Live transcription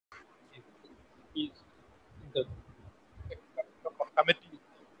is in the committee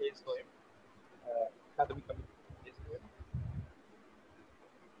pays for him, academic committee pays for him.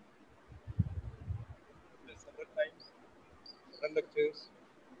 Several times, several lectures.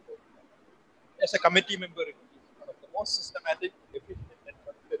 As a committee member, he is one of the most systematic, efficient, and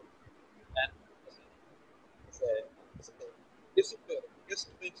productive. And as a visitor, guest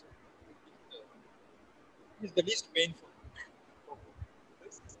lecturer, he is the least painful.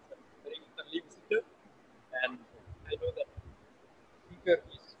 This is a very friendly visitor, and I know that speaker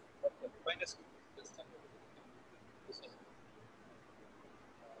is one of the finest speakers I've ever listened to.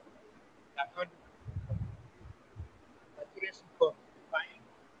 I've heard saturation for fine.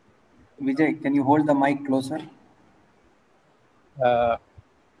 Vijay, can you hold the mic closer?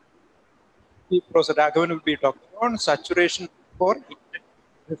 Professor Raghavan will be talking on saturation for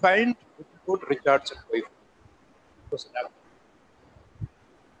refined Littlewood-Richardson coefficient. Professor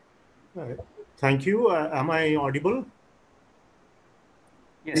Raghavan. Thank you. Am I audible?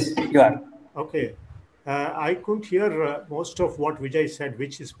 Yes, you are. Okay. I couldn't hear most of what Vijay said,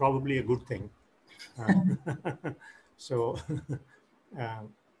 which is probably a good thing. So,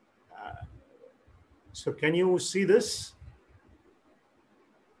 so can you see this?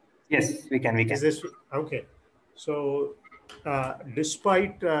 Yes, we can. Is this okay? So,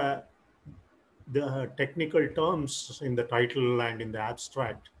 despite the technical terms in the title and in the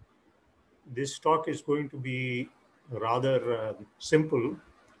abstract, this talk is going to be rather simple,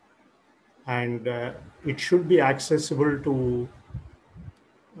 and it should be accessible to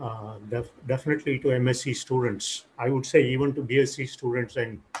definitely to MSc students. I would say even to BSc students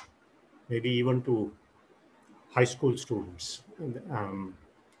and maybe even to high school students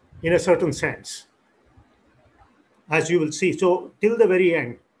in a certain sense, as you will see. So till the very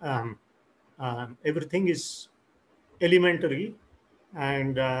end, everything is elementary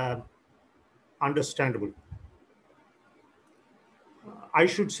and understandable. I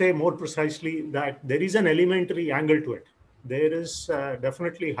should say more precisely that there is an elementary angle to it. There is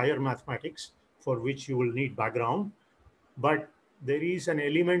definitely higher mathematics for which you will need background, but there is an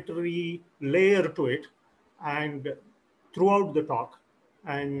elementary layer to it and throughout the talk.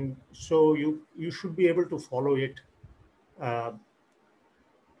 And so you should be able to follow it,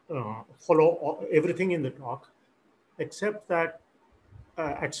 follow everything in the talk, except that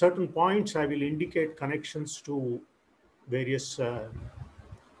at certain points I will indicate connections to various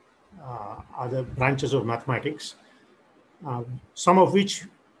other branches of mathematics, some of which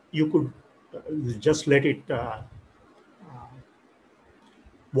you could just let it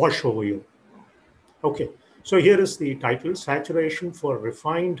wash over you. Okay, so here is the title, Saturation for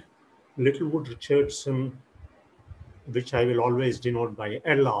Refined Littlewood-Richardson, which I will always denote by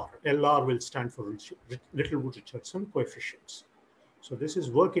LR. LR will stand for Littlewood-Richardson coefficients. So this is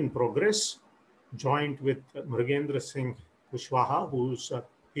work in progress, joined with Mrugendra Singh Kushwaha, who's a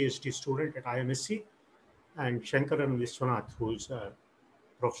PhD student at IMSC, and Shankaran Vishwanath, who's a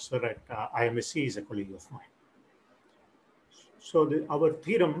professor at IMSC, is a colleague of mine. So our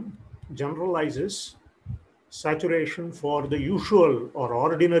theorem generalizes saturation for the usual or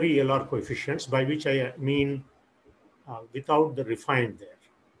ordinary LR coefficients, by which I mean without the refined there.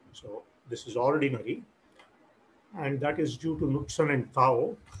 So this is ordinary, and that is due to Knudsen and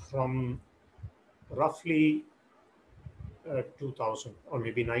Tao from roughly 2000 or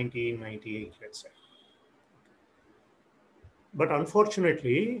maybe 1998, let's say. But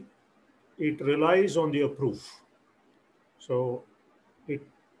unfortunately, it relies on the proof. So it,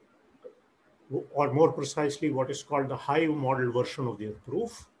 or more precisely, what is called the Hive model version of the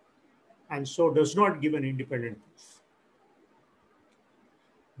proof, and so does not give an independent proof.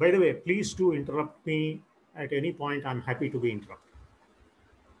 By the way, please do interrupt me at any point. I'm happy to be interrupted.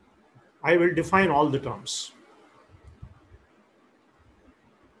 I will define all the terms.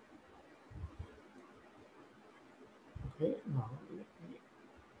 Okay, now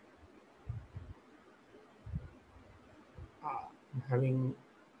I'm having,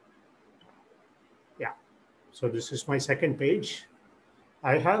 yeah. So this is my second page.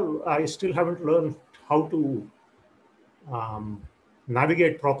 I still haven't learned how to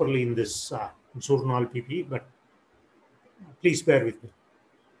navigate properly in this journal PP, but please bear with me.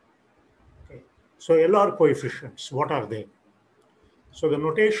 Okay. So LR coefficients, what are they? So the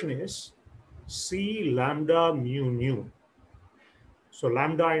notation is C lambda mu nu. So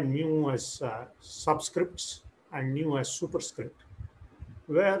lambda and mu as subscripts and nu as superscript,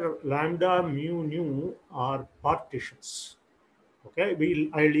 where lambda mu nu are partitions. Okay,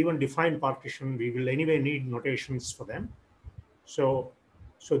 I'll even define partition. We will anyway need notations for them. So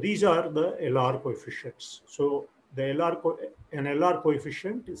these are the LR coefficients. So the an LR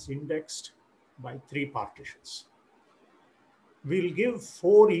coefficient is indexed by 3 partitions. We'll give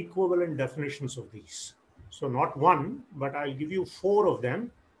 4 equivalent definitions of these. So not one, but I'll give you 4 of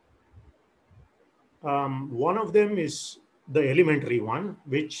them. One of them is the elementary one,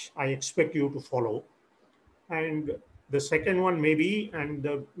 which I expect you to follow. And the second one maybe, and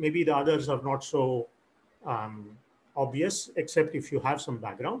maybe the others are not so obvious, except if you have some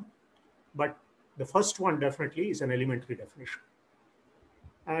background. But the first one definitely is an elementary definition.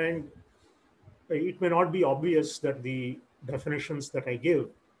 And it may not be obvious that the definitions that I give,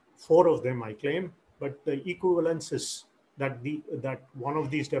 4 of them I claim, but the equivalence is that one of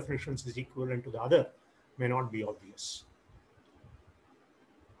these definitions is equivalent to the other may not be obvious.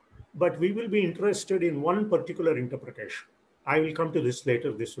 But we will be interested in one particular interpretation. I will come to this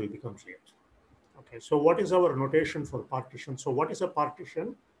later. This will become clear. Okay, so what is our notation for partition? So what is a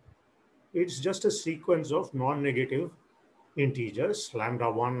partition? It's just a sequence of non-negative integers,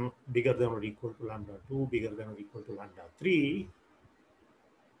 lambda 1 bigger than or equal to lambda 2, bigger than or equal to lambda 3,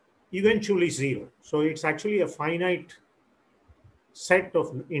 eventually 0. So it's actually a finite set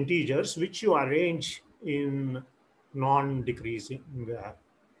of integers which you arrange in non-decreasing,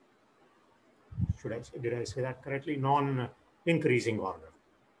 did I say that correctly? Non-increasing order,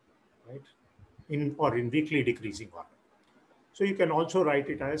 right? In weakly decreasing order. So you can also write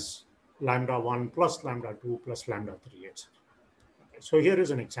it as lambda 1 plus lambda 2 plus lambda 3, etc. Okay, so here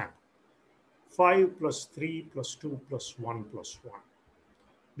is an example. 5 plus 3 plus 2 plus 1 plus 1.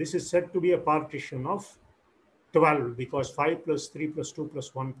 This is said to be a partition of 12 because 5 plus 3 plus 2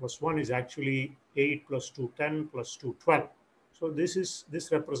 plus 1 plus 1 is actually 8 plus 2, 10 plus 2, 12. So this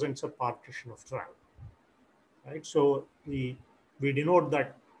represents a partition of 12. Right? So we denote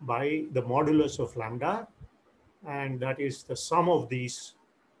that by the modulus of lambda, and that is the sum of these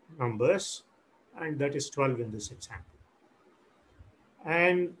numbers, and that is 12 in this example.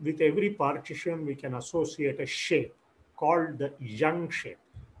 And with every partition, we can associate a shape called the Young shape.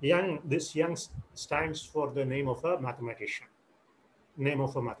 This Young stands for the name of a mathematician. Name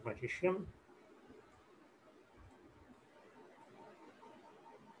of a mathematician.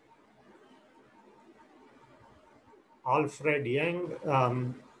 Alfred Young,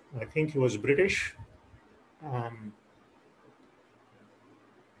 I think he was British.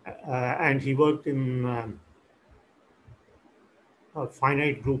 And he worked in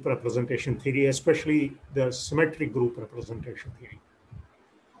finite group representation theory, especially the symmetric group representation theory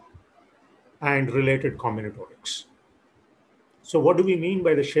and related combinatorics. So what do we mean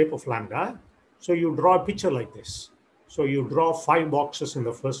by the shape of lambda? So you draw a picture like this. So you draw 5 boxes in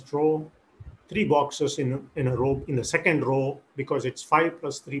the first row, 3 boxes in a row in the second row, because it's 5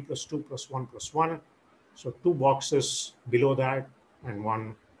 plus 3 plus 2 plus 1 plus 1. So 2 boxes below that and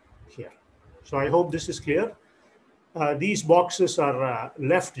 1 here. So I hope this is clear. These boxes are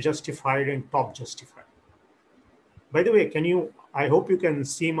left justified and top justified. By the way, I hope you can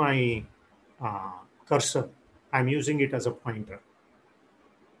see my cursor. I'm using it as a pointer.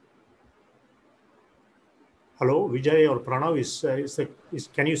 Hello, Vijay or Pranav,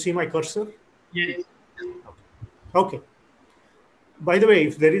 can you see my cursor? Yes. Okay. By the way,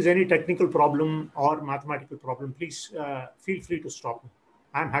 if there is any technical problem or mathematical problem, please feel free to stop me.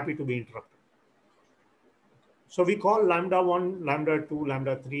 I'm happy to be interrupted. So we call lambda 1, lambda 2,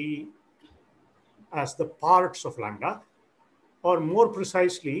 lambda 3 as the parts of lambda, or more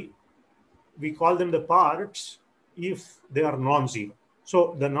precisely, we call them the parts if they are non-zero.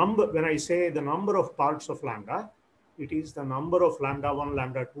 So the number, when I say the number of parts of lambda, it is the number of lambda 1,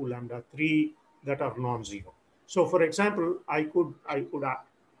 lambda 2, lambda 3 that are non-zero. So for example, I could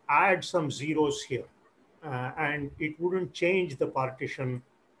add some zeros here, and it wouldn't change the partition.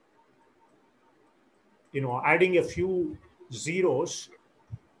 Adding a few zeros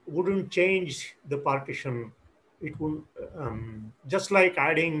wouldn't change the partition. It would just like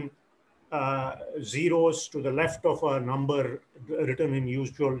adding zeros to the left of a number written in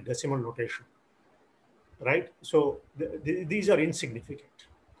usual decimal notation, right? So these are insignificant.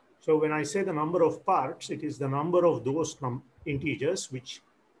 So when I say the number of parts, it is the number of those integers which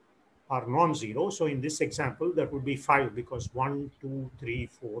are non-zero. So in this example, that would be 5 because 1, 2, 3,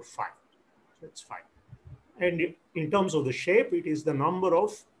 4, 5. So it's 5. And in terms of the shape, it is the number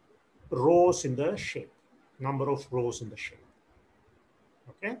of rows in the shape. Number of rows in the shape.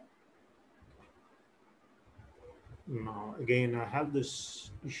 Okay. Now, again, I have this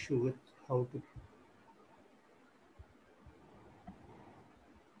issue with how to.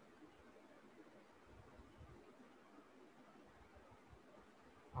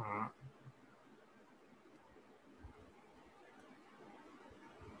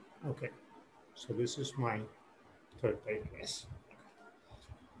 Okay. So this is my third type. Yes.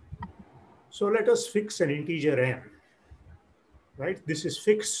 So let us fix an integer n, right? This is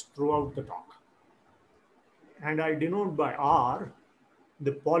fixed throughout the talk. And I denote by R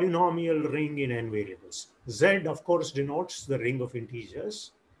the polynomial ring in n variables. Z, of course, denotes the ring of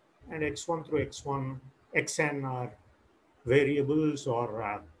integers, and x1 through xn are variables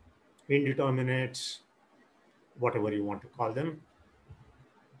or indeterminates, whatever you want to call them.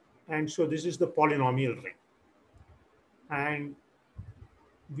 And so this is the polynomial ring. And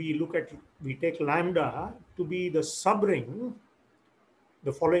we take lambda to be the subring,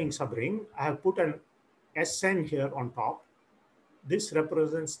 the following subring. I have put an Sn here on top. This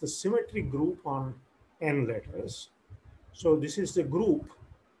represents the symmetric group on n letters. So this is the group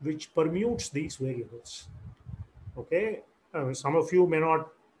which permutes these variables. Okay, some of you may not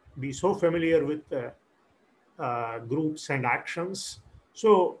be so familiar with groups and actions.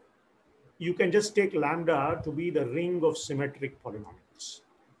 So you can just take lambda to be the ring of symmetric polynomials.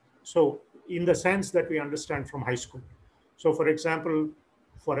 So in the sense that we understand from high school. So for example,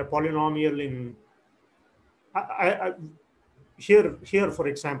 for a polynomial in, here, for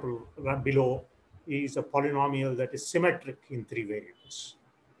example, below is a polynomial that is symmetric in 3 variables.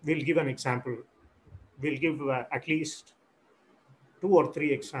 We'll give an example. We'll give at least 2 or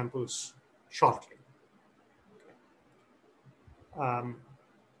 3 examples shortly.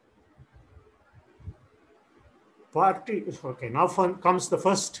 Okay, now comes the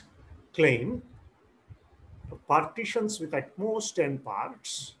first claim. Partitions with at most n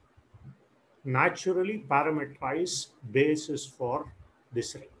parts naturally parameterize bases for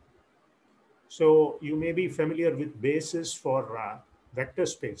this ring. So you may be familiar with bases for vector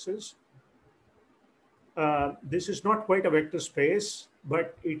spaces. This is not quite a vector space,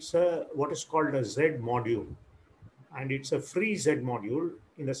 but it's what is called a Z module. And it's a free Z module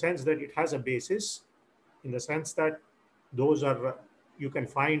in the sense that it has a basis, in the sense that those are, you can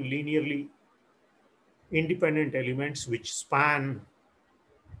find linearly independent elements which span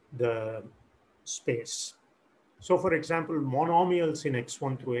the space. So for example, monomials in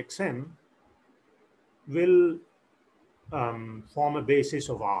x1 through xn will form a basis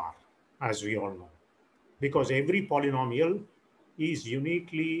of R, as we all know, because every polynomial is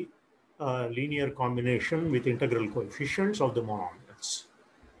uniquely a linear combination with integral coefficients of the monomials.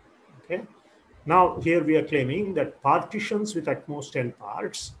 Okay. Now here we are claiming that partitions with at most n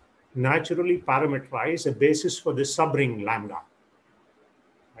parts naturally parameterize a basis for this subring lambda.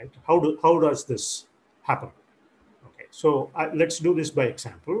 Right? How does this happen? Okay, so let's do this by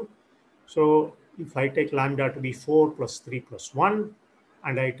example. So if I take lambda to be 4 plus 3 plus 1,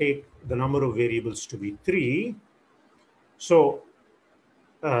 and I take the number of variables to be 3, so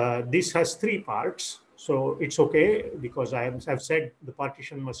this has 3 parts. So it's okay because I have said the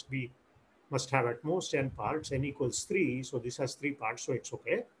partition must have at most n parts, n equals 3. So this has 3 parts, so it's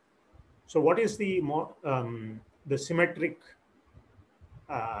okay. So what is the symmetric,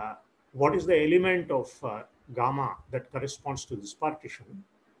 what is the element of gamma that corresponds to this partition?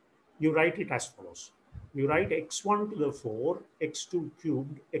 You write it as follows. You write x1 to the 4, x2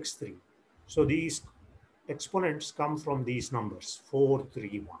 cubed, x3. So these exponents come from these numbers, 4,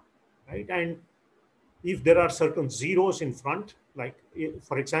 3, 1, right? And if there are certain zeros in front, like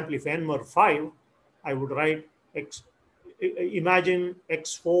for example, if n were 5, I would write imagine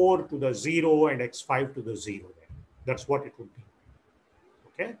x4 to the 0 and x5 to the 0 there. That's what it would be.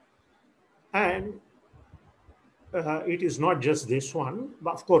 Okay. And it is not just this one,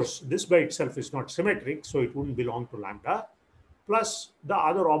 but of course, this by itself is not symmetric, so it wouldn't belong to lambda, plus the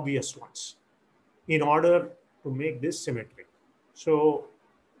other obvious ones in order to make this symmetric. So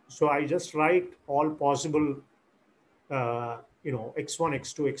I just write all possible, x1,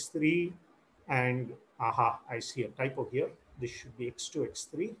 x2, x3, and I see a typo here. This should be x2,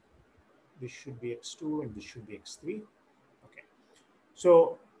 x3. This should be x2, and this should be x3. Okay.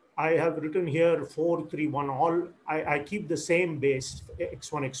 So I have written here 4, 3, 1, all. I keep the same base,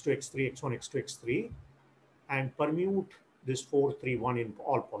 x1, x2, x3, x1, x2, x3, and permute this 4, 3, 1 in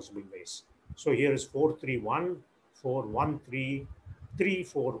all possible ways. So here is 4, 3, 1, 4, 1, 3, 3,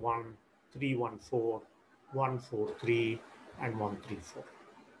 4, 1, 3, 1, 4, 1, 4, 3, and 1, 3, 4.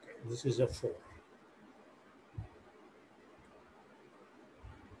 Okay, this is a 4.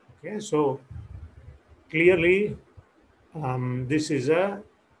 Okay, so clearly this is a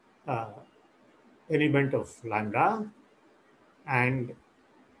element of lambda, and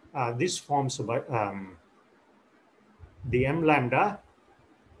this forms the m lambda.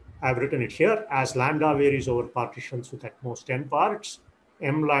 I've written it here as lambda varies over partitions with at most n parts.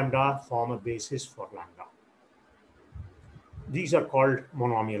 M lambda form a basis for lambda. These are called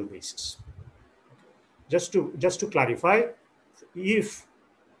monomial bases. Just to clarify, if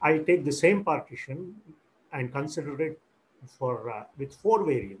I take the same partition and consider it for with 4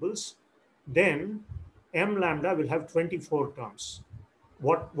 variables, then m lambda will have 24 terms.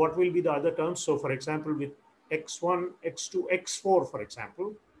 What will be the other terms? So for example, with x1, x2, x4, for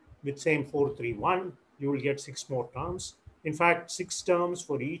example, with same 4, 3, 1, you will get 6 more terms. In fact, 6 terms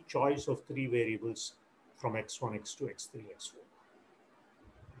for each choice of 3 variables from x1, x2, x3, x4.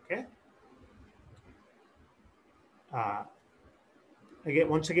 Okay.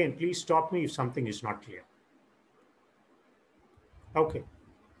 Once again, please stop me if something is not clear. Okay.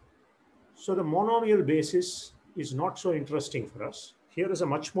 So the monomial basis is not so interesting for us. Here is a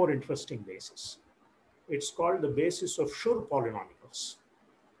much more interesting basis. It's called the basis of Schur polynomials.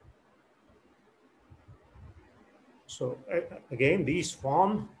 So again, these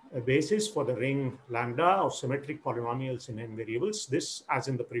form a basis for the ring lambda of symmetric polynomials in n variables. This as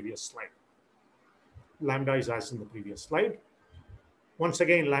in the previous slide. Lambda is as in the previous slide. Once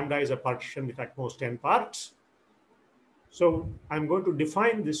again, lambda is a partition with at most n parts. So I'm going to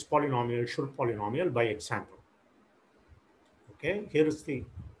define this polynomial, Schur polynomial, by example. Okay, here is the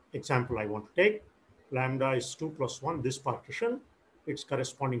example I want to take. Lambda is 2 plus 1, this partition. Its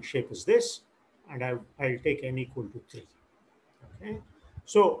corresponding shape is this, and I'll take n equal to 3. Okay,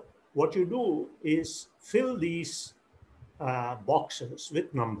 so what you do is fill these boxes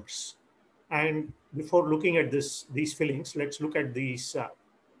with numbers. And before looking at these fillings, let's look at these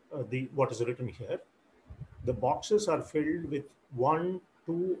what is written here. The boxes are filled with 1,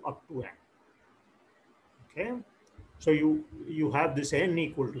 2 up to n. Okay, so you have this n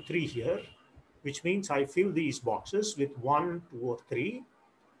equal to 3 here, which means I fill these boxes with 1, 2, or 3.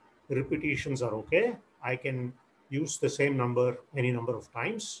 Repetitions are okay. I can use the same number any number of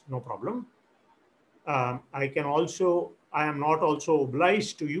times, no problem. I am not also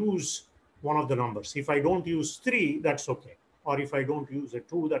obliged to use one of the numbers. If I don't use 3, that's okay. Or if I don't use a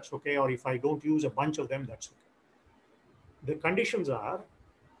 2, that's okay. Or if I don't use a bunch of them, that's okay. The conditions are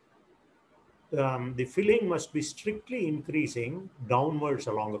the filling must be strictly increasing downwards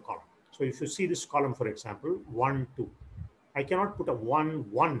along a column. So if you see this column, for example, 1, 2, I cannot put a 1,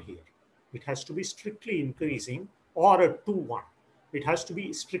 1 here. It has to be strictly increasing, or a 2, 1. It has to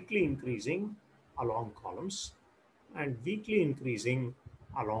be strictly increasing along columns and weakly increasing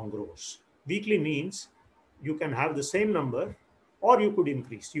along rows. Weakly means you can have the same number or you could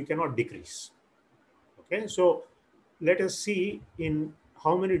increase. You cannot decrease. Okay, so let us see in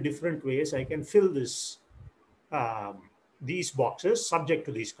how many different ways I can fill this these boxes subject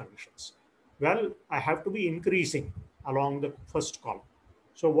to these conditions. Well, I have to be increasing along the first column.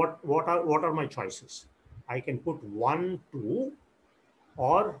 So what are my choices? I can put 1, 2,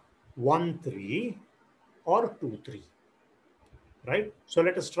 or 1, 3, or 2, 3. Right? So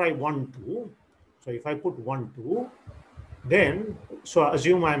let us try 1, 2. So if I put 1, 2, then, so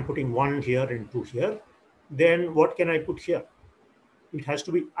assume I'm putting 1 here and 2 here. Then what can I put here? It has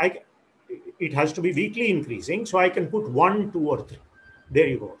to be weakly increasing. So I can put 1, 2, or 3. There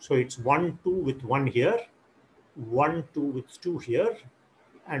you go. So it's 1, 2 with 1 here, 1, 2 with 2 here,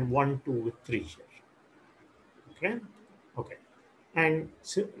 and 1, 2 with 3 here. Okay. Okay. And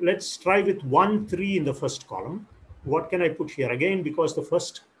so let's try with 1, 3 in the first column. What can I put here? Again, because the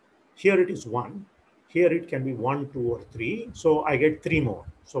first, here it is 1. Here it can be 1, 2, or 3. So I get 3 more.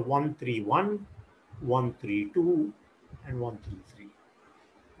 So 1, 3, 1, 1, 3, 2, and 1, 3, 3.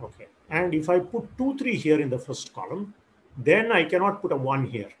 Okay. And if I put 2, 3 here in the first column, then I cannot put a 1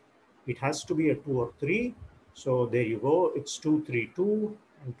 here. It has to be a 2 or 3. So there you go. It's 2, 3, 2,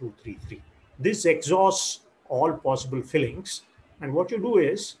 and 2, 3, 3. This exhausts all possible fillings. And what you do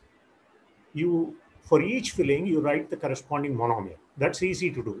is, for each filling, you write the corresponding monomial. That's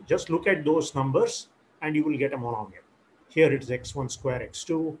easy to do. Just look at those numbers and you will get a monomial. Here it's x1 square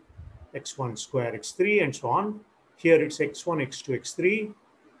x2, x1 square x3, and so on. Here it's x1, x2, x3.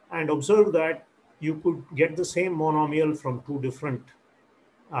 And observe that you could get the same monomial from 2 different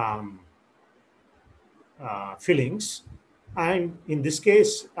fillings. And in this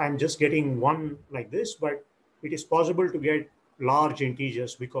case, I'm just getting one like this, but it is possible to get large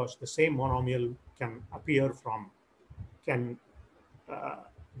integers because the same monomial can appear from,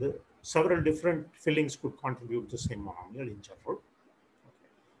 the several different fillings could contribute the same monomial in general. Okay.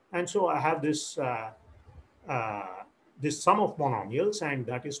 And so I have this this sum of monomials, and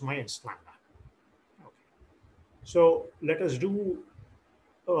that is my S lambda. Okay. So let us do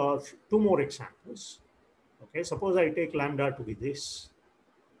 2 more examples. Okay, suppose I take lambda to be this,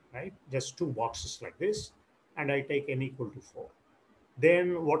 right? Just 2 boxes like this, and I take n equal to 4.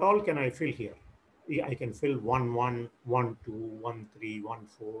 Then what all can I fill here? I can fill 1, 1, 1, 2, 1, 3, 1,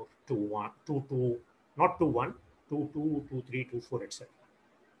 4, 2, 1, 2, 2, not 2, 1, 2, 2, 2, 3, 2, 4, etc.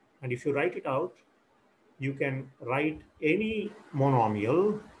 And if you write it out, you can write any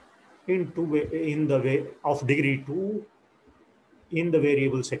monomial in the way of degree 2 in the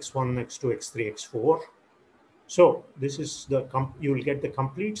variables x1, x2, x3, x4. So this is you will get the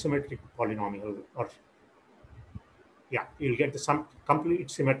complete symmetric polynomial, or yeah, you'll get the complete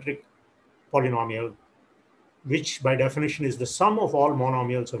symmetric polynomial, which by definition is the sum of all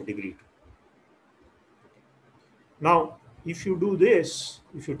monomials of degree 2. Now, if you do this,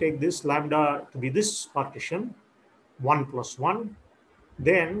 if you take this lambda to be this partition, 1 plus 1,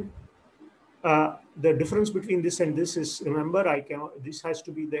 then the difference between this and this is, remember, this has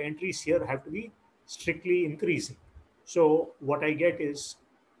to be, the entries here have to be strictly increasing. So what I get is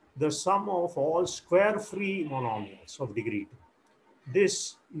the sum of all square-free monomials of degree 2.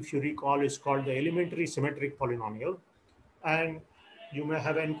 This, if you recall, is called the elementary symmetric polynomial, and you may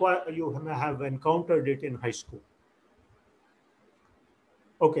have encountered it in high school.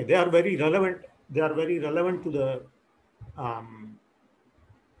 Okay, they are very relevant. They are very relevant to the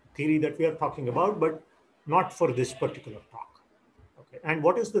theory that we are talking about, but not for this particular talk. Okay, and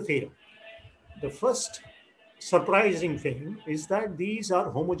what is the theorem? The first surprising thing is that these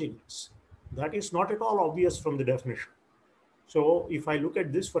are homogeneous. That is not at all obvious from the definition. So if I look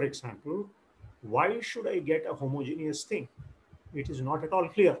at this, for example, why should I get a homogeneous thing? It is not at all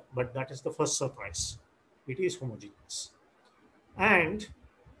clear, but that is the first surprise. It is homogeneous. And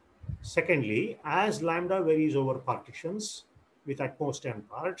secondly, as lambda varies over partitions with at most n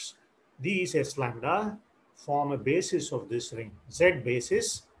parts, these S lambda form a basis of this ring, Z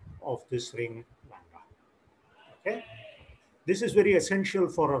basis of this ring lambda. Okay, this is very essential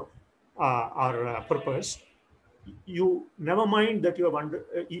for our purpose. You never mind that you have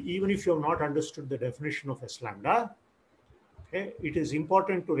even if you have not understood the definition of S lambda. Okay, it is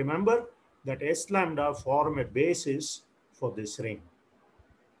important to remember that S lambda form a basis for this ring.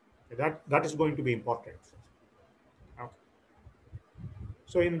 Okay, that is going to be important. Okay.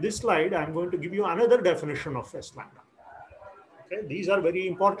 So in this slide, I'm going to give you another definition of S lambda. Okay, these are very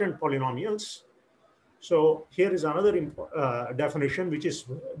important polynomials. So here is another definition, which is,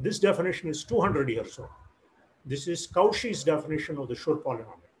 this definition is 200 years old. This is Cauchy's definition of the Schur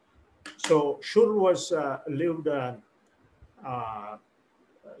polynomial. So Schur was lived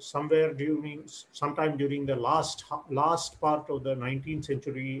sometime during the last part of the 19th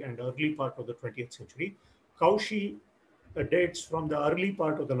century and early part of the 20th century. Cauchy dates from the early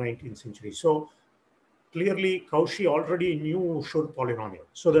part of the 19th century. So clearly Cauchy already knew Schur polynomial.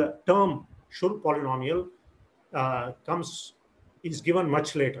 So the term Schur polynomial is given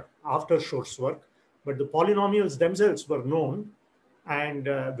much later after Schur's work, but the polynomials themselves were known and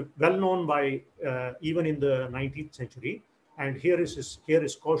well known by even in the 19th century. And here is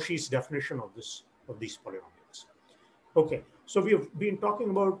Cauchy's definition of these polynomials. Okay, so we have been talking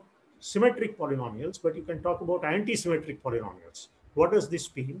about symmetric polynomials, but you can talk about anti-symmetric polynomials. What does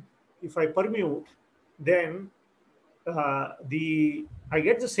this mean? If I permute, then I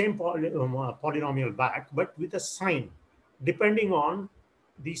get the same polynomial back, but with a sign, depending on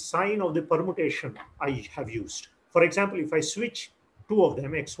the sign of the permutation I have used. For example, if I switch two of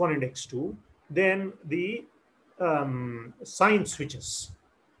them, x1 and x2, then the sign switches.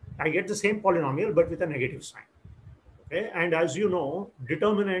 I get the same polynomial, but with a negative sign. Okay, and as you know,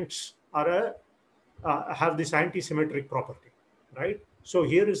 determinants are have this anti-symmetric property, right? So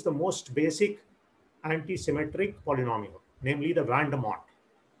here is the most basic anti-symmetric polynomial, namely the Van de Monte,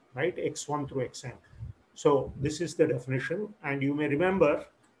 right? x1 through xn. So this is the definition, and you may remember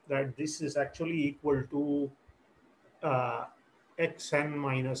that this is actually equal to xn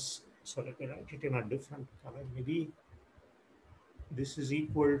minus, so let me write it in a different color, maybe. This is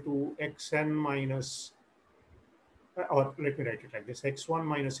equal to xn minus, or let me write it like this, x1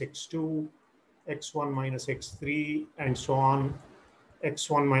 minus x2, x1 minus x3, and so on,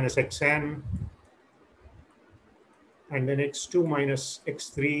 x1 minus xn, and then x2 minus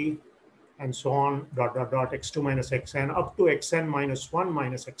x3, and so on, dot, dot, dot, x2 minus xn, up to xn minus 1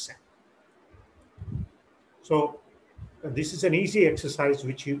 minus xn. So this is an easy exercise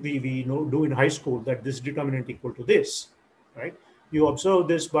which we know, do in high school, that this determinant equal to this, right? You observe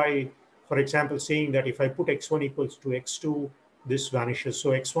this by, for example, saying that if I put x1 equals to x2, this vanishes. So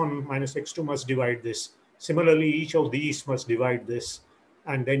x1 minus x2 must divide this. Similarly, each of these must divide this.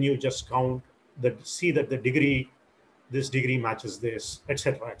 And then you just count, see that the degree, this degree matches this,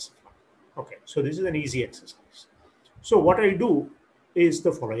 etc., etc. Okay, so this is an easy exercise. So what I do is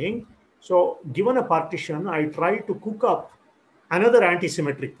the following. So given a partition, I try to cook up another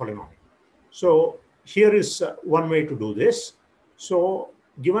anti-symmetric polynomial. So here is one way to do this. So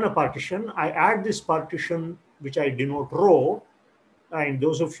given a partition, I add this partition, which I denote rho, And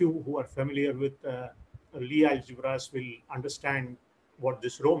those of you who are familiar with Lie algebras will understand what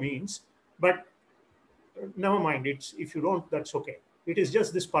this row means. But never mind, it's, if you don't, that's okay. It is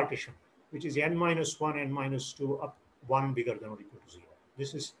just this partition, which is n minus 1, n minus 2, up 1 bigger than or equal to 0.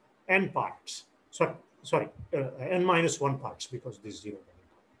 This is n parts. Sorry, n minus 1 parts, because this is 0.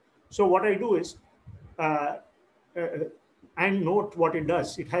 So what I do is, and note what it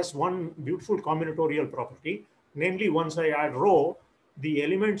does. It has one beautiful combinatorial property, namely, once I add rho, the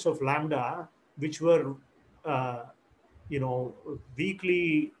elements of lambda, which were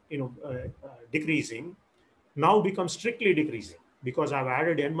weakly decreasing, now become strictly decreasing, because I've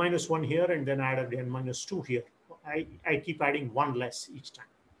added n minus 1 here and then added n minus 2 here. I keep adding one less each time.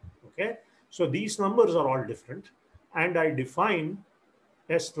 Okay, so these numbers are all different, and I define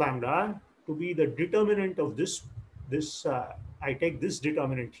S lambda to be the determinant of this. I take this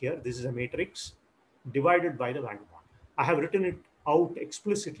determinant here. This is a matrix divided by the van der Waals. I have written it out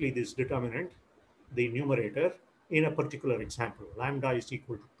explicitly, this determinant, the numerator, in a particular example. Lambda is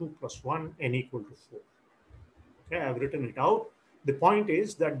equal to 2 plus 1, n equal to 4. Okay, I've written it out. The point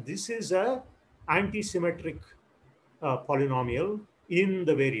is that this is a anti-symmetric polynomial in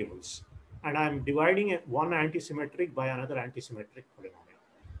the variables, and I'm dividing one anti-symmetric by another anti-symmetric polynomial.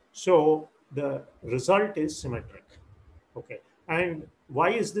 So the result is symmetric. Okay, and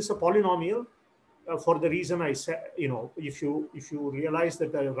why is this a polynomial? For the reason I said, if you realize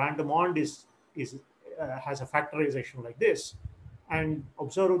that the van der Waals has a factorization like this, and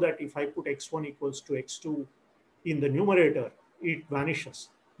observe that if I put x1 equals to x2 in the numerator, it vanishes.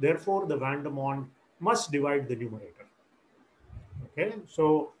 Therefore, the van der Waals must divide the numerator. Okay,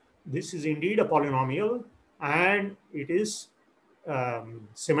 so this is indeed a polynomial, and it is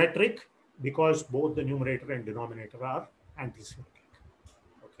symmetric, because both the numerator and denominator are anti-symmetric.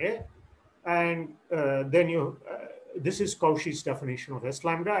 Okay, and then this is Cauchy's definition of S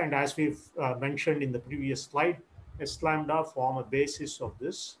lambda, and as we've mentioned in the previous slide, S lambda form a basis of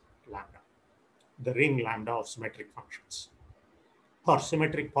this lambda, the ring lambda of symmetric functions or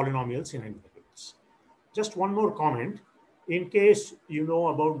symmetric polynomials in n variables. Just one more comment. In case you know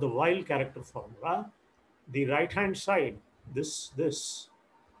about the Weil character formula, the right-hand side, this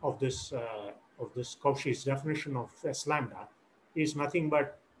of this Cauchy's definition of S lambda is nothing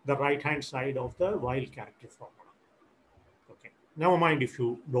but the right-hand side of the Weil character formula. Okay, never mind if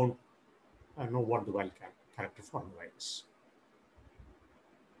you don't know what the Weil character formula is.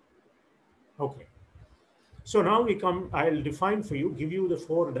 Okay, so now we come. I'll define for you, give you the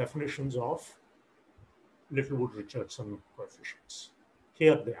 4 definitions of Littlewood-Richardson coefficients.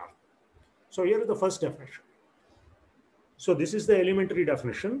 Here they are. So here is the first definition. So this is the elementary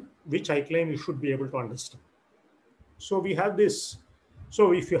definition, which I claim you should be able to understand. So we have this.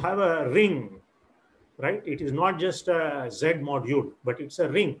 So if you have a ring, right, it is not just a Z module, but it's a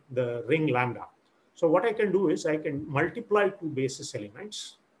ring, the ring lambda. So what I can do is I can multiply 2 basis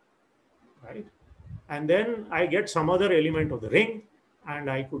elements, right? And then I get some other element of the ring, and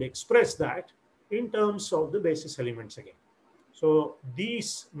I could express that in terms of the basis elements again. So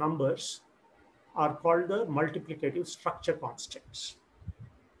these numbers are called the multiplicative structure constants.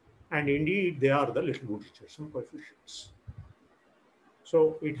 And indeed, they are the Littlewood-Richardson coefficients.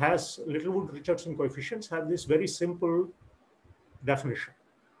 So it has, Littlewood-Richardson coefficients have this very simple definition.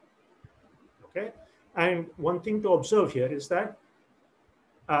 Okay. And one thing to observe here is that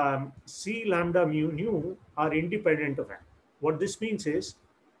C lambda mu nu are independent of n. What this means is,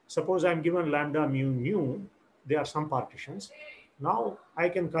 suppose I'm given lambda mu nu, there are some partitions. Now I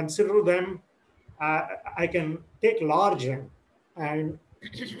can consider them, I can take large n, and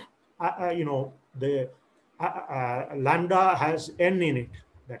the lambda has n in it.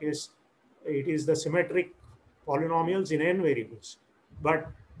 That is, it is the symmetric polynomials in n variables.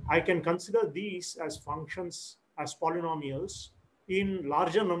 But I can consider these as functions, as polynomials in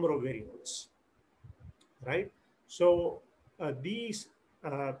larger number of variables, right? So these,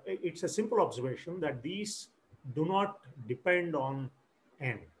 it's a simple observation that these do not depend on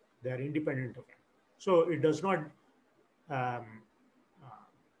n. They are independent of n. So it does not,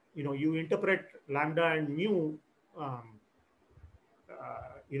 you interpret lambda and mu,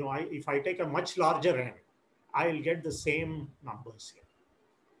 if I take a much larger n, I'll get the same numbers here.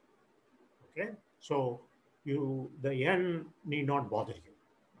 Okay, so the n need not bother you.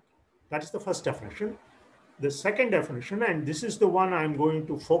 That is the first definition. The second definition, and this is the one I'm going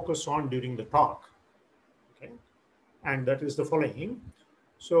to focus on during the talk, okay, and that is the following.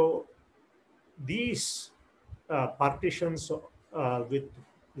 So these partitions with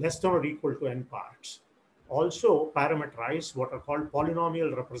less than or equal to n parts also parameterize what are called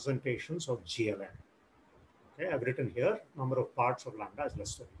polynomial representations of GLN. Okay, I've written here number of parts of lambda is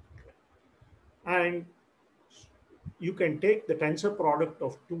less than equal to n. And you can take the tensor product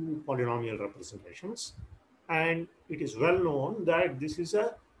of two polynomial representations, and it is well known that this is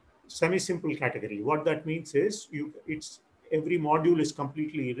a semi-simple category. What that means is every module is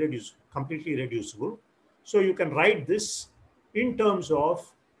completely reducible. So you can write this in terms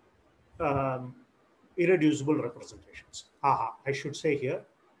of irreducible representations. I should say here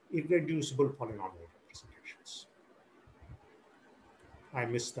irreducible polynomial representations. I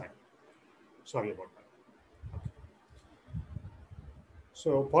missed that. Sorry about that.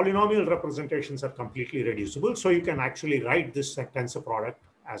 So polynomial representations are completely reducible. So you can actually write this tensor product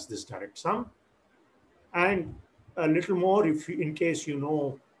as this direct sum. And a little more, in case you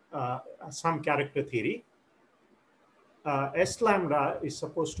know some character theory, S lambda is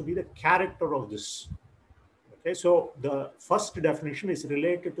supposed to be the character of this. Okay, so the first definition is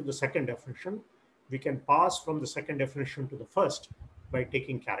related to the second definition. We can pass from the second definition to the first by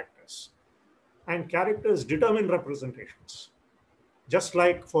taking characters. And characters determine representations. Just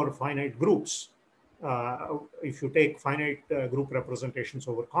like for finite groups, if you take finite group representations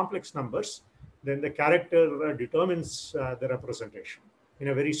over complex numbers, then the character determines the representation in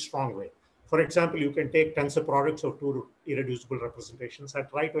a very strong way. For example, you can take tensor products of two irreducible representations and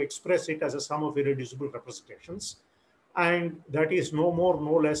try to express it as a sum of irreducible representations. And that is no more,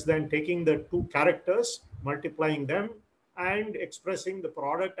 no less than taking the two characters, multiplying them, and expressing the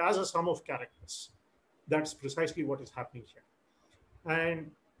product as a sum of characters. That's precisely what is happening here.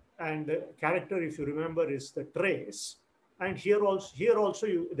 And the character, if you remember, is the trace. And here also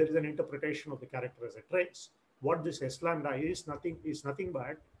there is an interpretation of the character as a trace. What this S lambda is nothing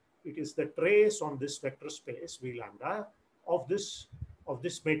but it is the trace on this vector space V lambda of this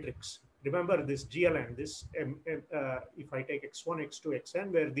matrix. Remember this GLN, this if I take x1, x2,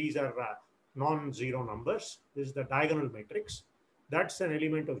 xn, where these are non-zero numbers, this is the diagonal matrix. That's an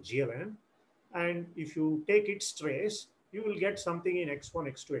element of GLN. And if you take its trace, you will get something in x1,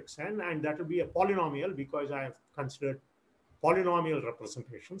 x2, xn, and that will be a polynomial because I have considered polynomial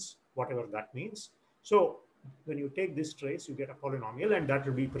representations, whatever that means. So when you take this trace, you get a polynomial, and that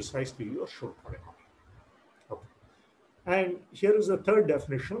will be precisely your Schur polynomial. Okay. And here is the third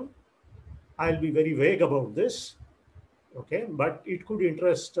definition. I'll be very vague about this, okay, but it could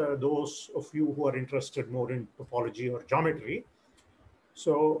interest those of you who are interested more in topology or geometry.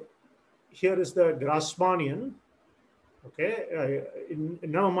 So here is the Grassmannian. Okay,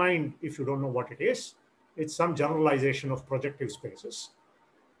 never mind if you don't know what it is. It's some generalization of projective spaces.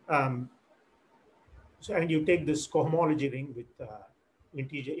 And you take this cohomology ring with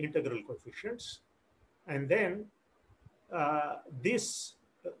integral coefficients, and then this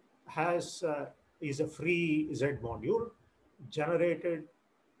is a free Z module generated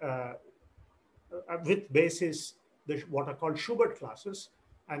with basis what are called Schubert classes,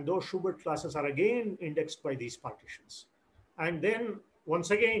 and those Schubert classes are again indexed by these partitions. And then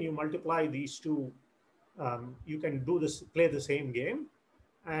once again, you multiply these two, you can do this, play the same game,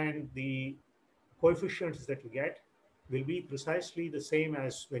 and the coefficients that you get will be precisely the same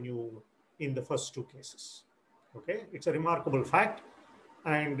as when you in the first two cases. Okay, it's a remarkable fact,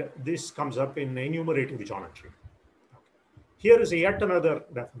 and this comes up in enumerative geometry. Okay. Here is yet another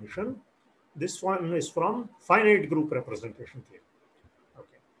definition. This one is from finite group representation theory.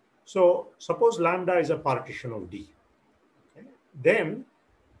 Okay, so suppose lambda is a partition of D. Okay. Then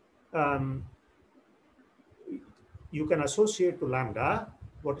you can associate to lambda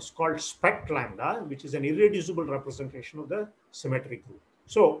what is called spect lambda, which is an irreducible representation of the symmetric group.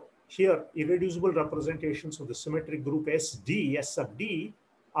 So here, irreducible representations of the symmetric group SD, S sub D,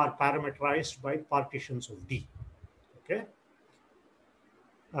 are parameterized by partitions of D. Okay.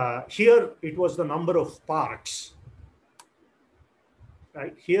 Here it was the number of parts.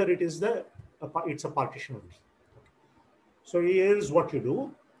 Right here it is it's a partition of D. Okay. So here is what you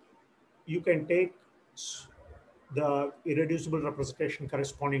do. You can take the irreducible representation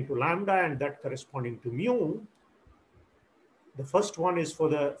corresponding to lambda and that corresponding to mu. The first one is for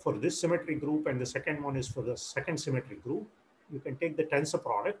this symmetric group, and the second one is for the second symmetric group. You can take the tensor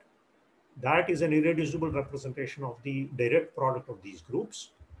product. That is an irreducible representation of the direct product of these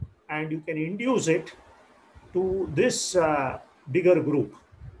groups, and you can induce it to this bigger group.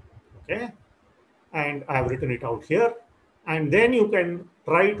 Okay, and I have written it out here. And then you can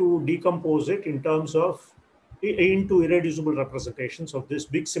try to decompose it in terms of into irreducible representations of this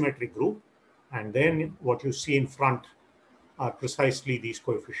big symmetric group, and then what you see in front are precisely these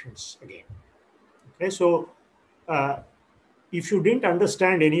coefficients again. Okay, so if you didn't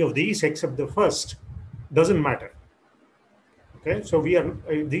understand any of these except the first, doesn't matter. Okay, so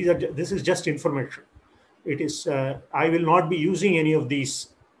this is just information. it is, I will not be using any of these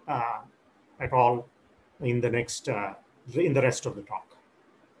at all in the next, in the rest of the talk.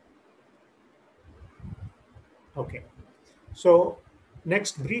 Okay. So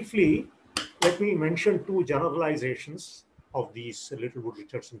next, briefly, let me mention two generalizations of these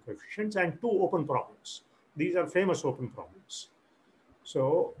Littlewood-Richardson coefficients and two open problems. These are famous open problems.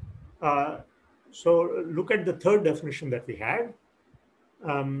 So, so look at the third definition that we had.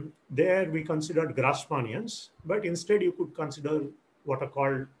 There we considered Grassmannians, but instead you could consider what are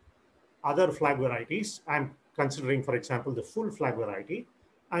called other flag varieties. I'm considering, for example, the full flag variety.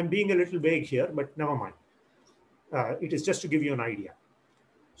 I'm being a little vague here, but never mind. It is just to give you an idea.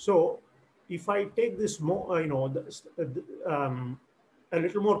 So if I take this more, a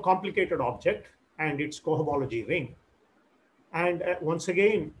little more complicated object and its cohomology ring, and once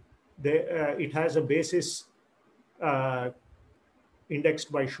again, it has a basis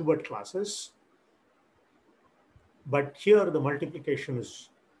indexed by Schubert classes, but here the multiplication is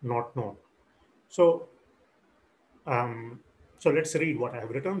not known. So, so let's read what I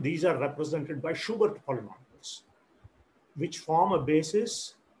have written. These are represented by Schubert polynomials, which form a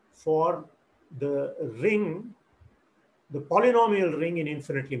basis for the ring, the polynomial ring in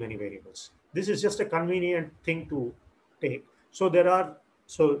infinitely many variables. This is just a convenient thing to take. So there are,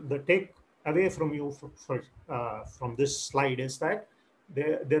 so the take away from you from this slide is that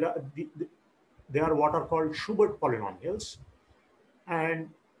there are what are called Schubert polynomials, and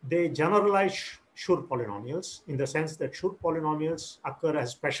they generalize Schur polynomials in the sense that Schur polynomials occur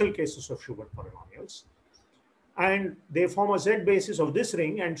as special cases of Schubert polynomials. And they form a Z basis of this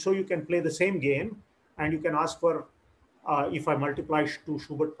ring, and so you can play the same game, and you can ask for, if I multiply two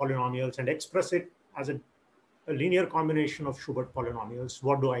Schubert polynomials and express it as a linear combination of Schubert polynomials,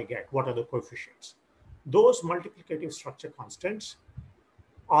 what do I get? What are the coefficients? Those multiplicative structure constants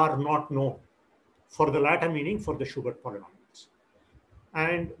are not known for the latter meaning for the Schubert polynomials.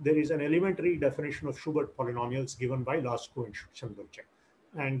 And there is an elementary definition of Schubert polynomials given by Lasko and Schutzenberger.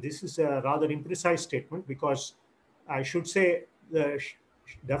 And this is a rather imprecise statement, because I should say the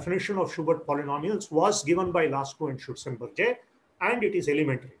definition of Schubert polynomials was given by Lasko and Schutzenberger, and it is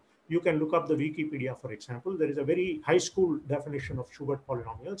elementary. You can look up the Wikipedia, for example. There is a very high school definition of Schubert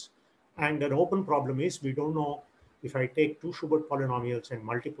polynomials. And an open problem is we don't know if I take two Schubert polynomials and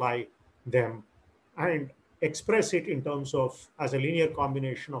multiply them and express it in terms of as a linear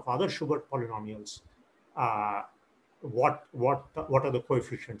combination of other Schubert polynomials, what are the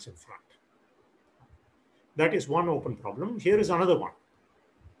coefficients in front? That is one open problem. Here is another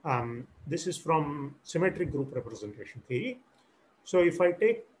one. This is from symmetric group representation theory. So if I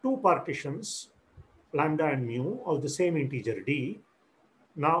take two partitions, lambda and mu, of the same integer d,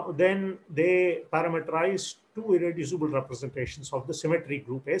 now then they parameterize two irreducible representations of the symmetric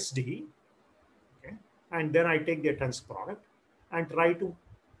group SD, okay? And then I take their tensor product and try to,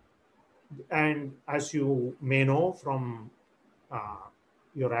 and as you may know from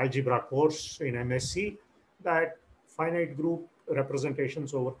your algebra course in MSc, that finite group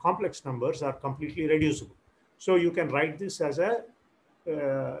representations over complex numbers are completely reducible. So you can write this as a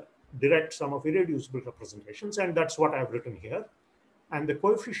direct sum of irreducible representations, and that's what I've written here. And the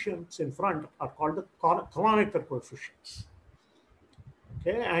coefficients in front are called the Kronecker coefficients.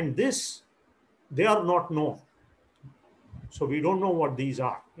 Okay, and this, they are not known. So we don't know what these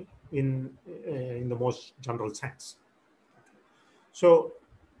are in the most general sense. So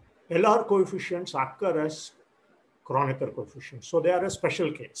LR coefficients occur as Kronecker coefficients. So they are a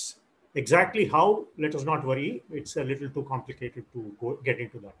special case. Exactly how, let us not worry. It's a little too complicated to get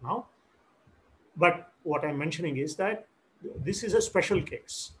into that now. But what I'm mentioning is that this is a special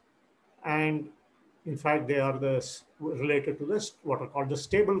case. And in fact, they are related to this, what are called the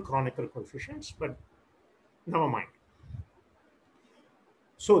stable Kronecker coefficients, but never mind.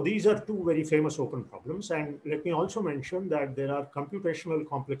 So these are two very famous open problems. And let me also mention that there are computational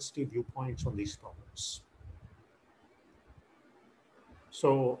complexity viewpoints on these problems.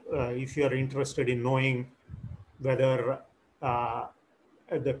 So if you are interested in knowing whether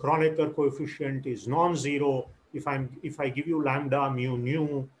the Kronecker coefficient is non-zero, if I give you lambda, mu,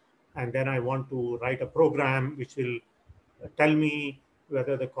 nu, and then I want to write a program which will tell me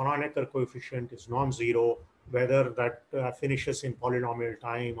whether the Kronecker coefficient is non-zero, whether that finishes in polynomial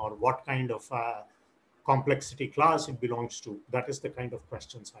time, or what kind of complexity class it belongs to. That is the kind of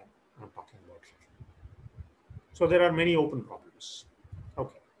questions I'm talking about here. So there are many open problems.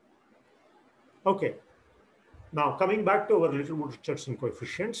 Okay. Okay. Now coming back to our Littlewood-Richardson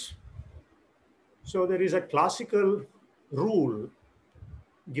coefficients. So there is a classical rule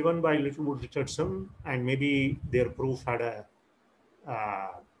given by Littlewood-Richardson, and maybe their proof had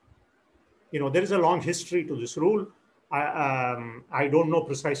there is a long history to this rule. I don't know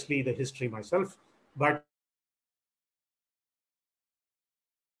precisely the history myself, but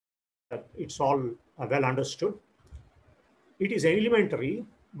it's all well understood. It is elementary,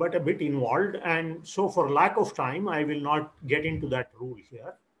 but a bit involved. And so for lack of time, I will not get into that rule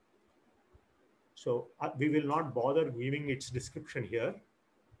here. So we will not bother giving its description here,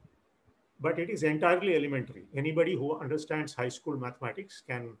 but it is entirely elementary. Anybody who understands high school mathematics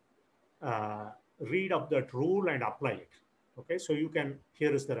can read up that rule and apply it. Okay, so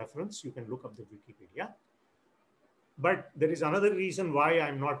here is the reference. You can look up the Wikipedia. But there is another reason why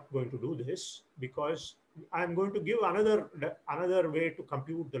I'm not going to do this, because I'm going to give another way to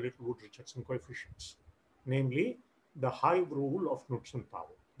compute the Littlewood-Richardson coefficients, namely the Hive rule of Knudsen-Tao.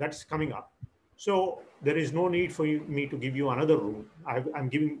 That's coming up. So there is no need for me to give you another rule. I'm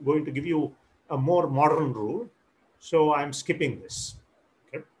going to give you a more modern rule. So I'm skipping this.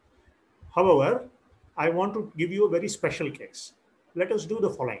 Okay. However, I want to give you a very special case. Let us do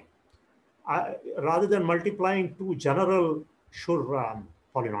the following. Rather than multiplying two general Schur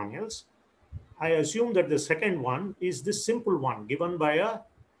polynomials, I assume that the second one is this simple one given by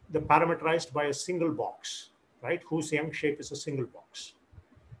the parameterized by a single box, right? Whose Young shape is a single box.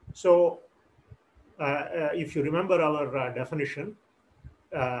 So if you remember our definition,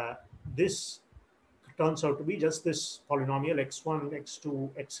 this turns out to be just this polynomial x1,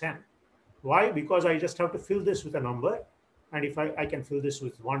 x2, xn. Why? Because I just have to fill this with a number. And if I can fill this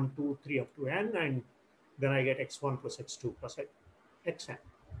with 1, 2, 3 up to n, and then I get x1 plus x2 plus xn.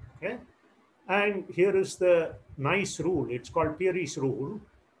 Okay. And here is the nice rule. It's called Peary's rule.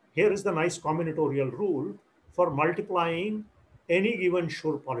 Here is the nice combinatorial rule for multiplying any given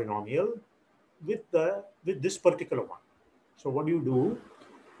Schur polynomial with this particular one. So what do?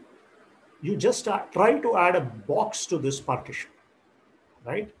 You just try to add a box to this partition,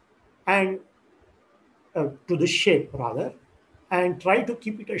 right? And to the shape rather, and try to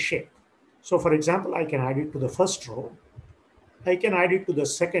keep it a shape. So for example, I can add it to the first row. I can add it to the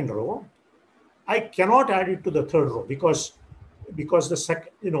second row. I cannot add it to the third row because the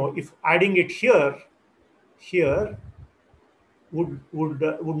second, if adding it here would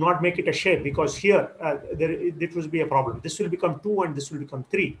not make it a shape, because here it will be a problem. This will become 2 and this will become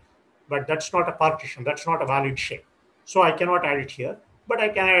 3, but that's not a partition. That's not a valid shape. So I cannot add it here, but I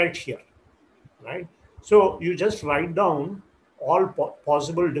can add it here, right? So you just write down all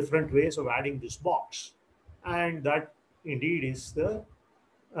possible different ways of adding this box, and that indeed is the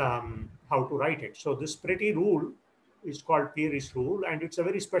how to write it. So this pretty rule is called Peary's rule, and it's a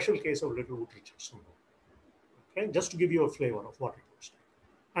very special case of Littlewood-Richardson rule. Okay, just to give you a flavor of what it looks like.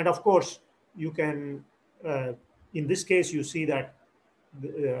 And of course, you can, in this case, you see that,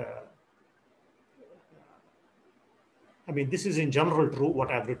 I mean, this is in general true,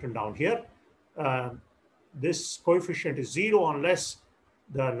 what I've written down here. This coefficient is 0 unless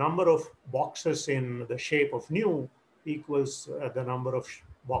the number of boxes in the shape of nu equals the number of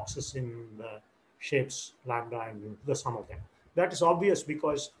boxes in the shapes lambda and nu, the sum of them. That is obvious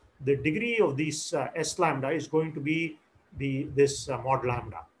because the degree of these S lambda is going to be this mod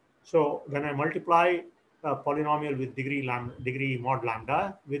lambda. So when I multiply a polynomial with degree mod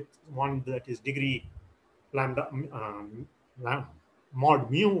lambda with one that is degree lambda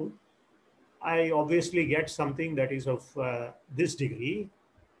mod mu, I obviously get something that is of this degree,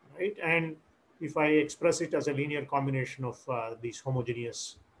 right? And if I express it as a linear combination of these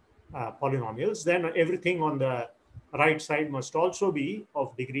homogeneous polynomials, then everything on the right side must also be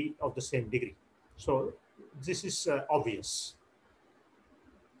of the same degree. So this is obvious.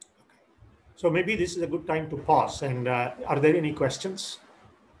 So maybe this is a good time to pause. And are there any questions?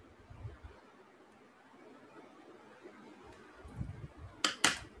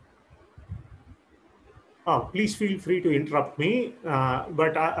 Please feel free to interrupt me,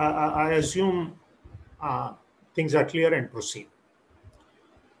 but I assume things are clear and proceed.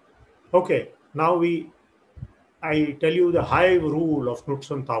 Okay, now I tell you the Hive rule of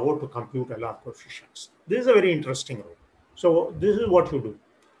Knudsen-Tao to compute LR coefficients. This is a very interesting rule. So this is what you do.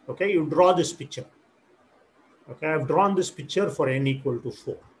 Okay, you draw this picture. Okay, I've drawn this picture for n equal to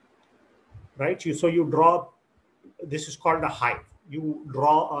 4. Right? So you draw, this is called a hive. You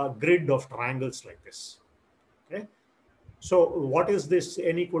draw a grid of triangles like this. Okay. So what is this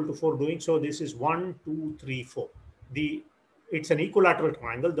n equal to 4 doing? So this is 1, 2, 3, 4. It's an equilateral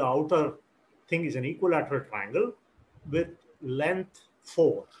triangle. The outer thing is an equilateral triangle with length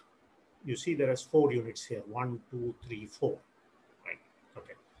 4. You see there is 4 units here. 1, 2, 3, 4. Right.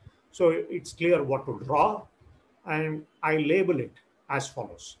 Okay. So it's clear what to draw, and I label it as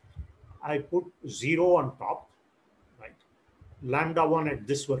follows. I put 0 on top, right? Lambda 1 at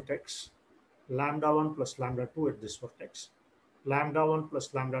this vertex, lambda 1 plus lambda 2 at this vertex, lambda 1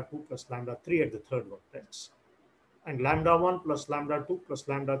 plus lambda 2 plus lambda 3 at the third vertex, and lambda 1 plus lambda 2 plus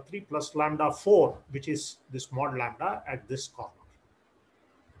lambda 3 plus lambda 4, which is this mod lambda at this corner.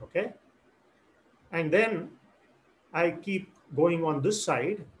 Okay. And then I keep going on this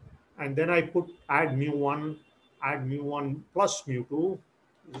side, and then I add mu1 plus mu2.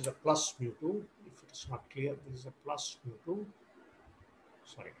 This is a plus mu2. If it's not clear, this is a plus mu2.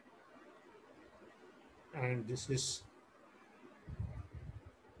 Sorry. And this is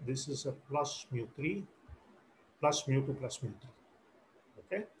a plus mu3, plus mu2 plus mu3.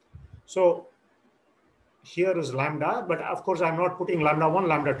 Okay. So here is lambda, but of course I'm not putting lambda 1,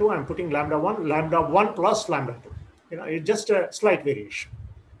 lambda 2. I'm putting lambda 1 plus lambda 2. It's just a slight variation.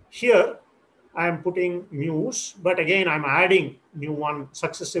 Here I am putting mu's, but again I'm adding mu1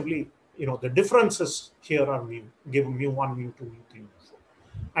 successively. The differences here are mu, give mu1, mu2, mu3, mu4.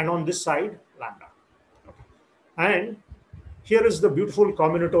 And on this side, lambda. Okay. And here is the beautiful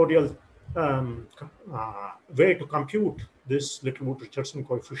combinatorial way to compute this Littlewood-Richardson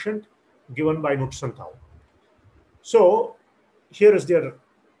coefficient given by Knudsen Tau. So here is the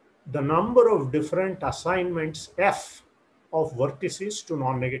number of different assignments f of vertices to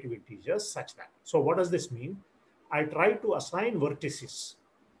non-negative integers such that. So what does this mean? I try to assign vertices.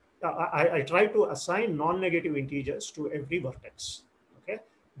 I try to assign non-negative integers to every vertex. Okay.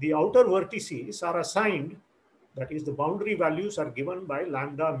 The outer vertices are assigned, that is the boundary values are given by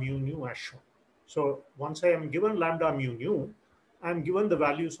lambda mu nu as shown. So once I am given lambda mu nu, I am given the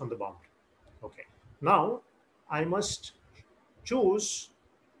values on the boundary. Okay. Now I must choose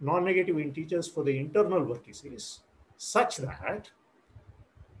non-negative integers for the internal vertices such that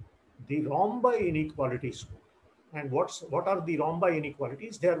the rhombi inequalities hold. And what are the rhombi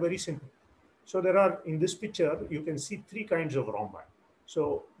inequalities? They are very simple. So there are, in this picture, you can see three kinds of rhombi.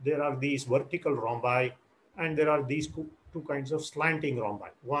 So there are these vertical rhombi, and there are these two kinds of slanting rhombi.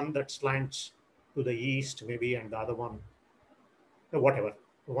 One that slants to the east, maybe, and the other one, whatever.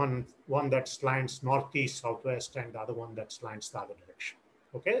 One that slants northeast, southwest, and the other one that slants the other direction.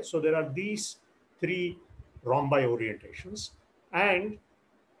 Okay, so there are these three rhombi orientations, and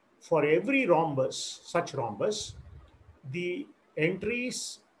for every rhombus, such rhombus, the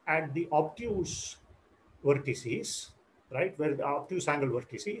entries at the obtuse vertices, right, where the obtuse angle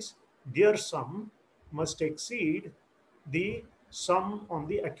vertices, their sum must exceed the sum on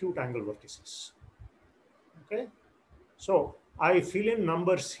the acute angle vertices. Okay, so I fill in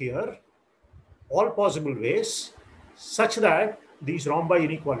numbers here, all possible ways, such that these rhombi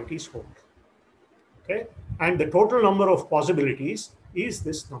inequalities hold. Okay, and the total number of possibilities is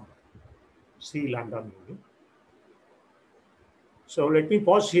this number, C lambda mu. So let me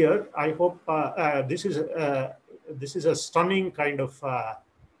pause here. I hope this is a stunning kind of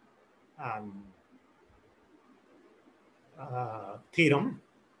theorem,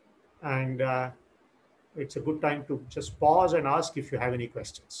 and it's a good time to just pause and ask if you have any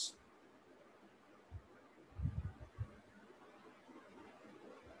questions.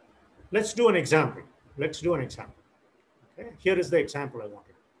 Let's do an example. Okay, here is the example I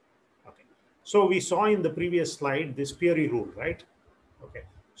wanted. Okay, so we saw in the previous slide this Peary rule, right? Okay,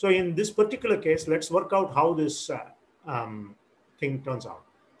 so in this particular case, let's work out how this thing turns out.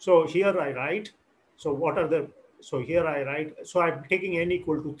 So here I write. So what are the? So here I write. So I'm taking n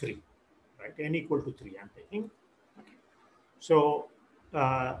equal to 3, right? N equal to 3. I'm taking. Okay. So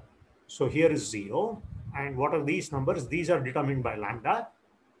so here is 0, and what are these numbers? These are determined by lambda.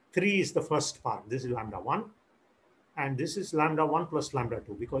 3 is the first part. This is lambda 1. And this is lambda 1 plus lambda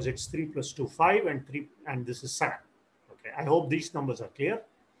 2, because it's 3 plus 2, 5, and 3, and this is 7. Okay, I hope these numbers are clear.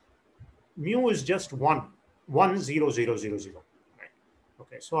 Mu is just 1, 1, 0, 0, 0, 0. Right.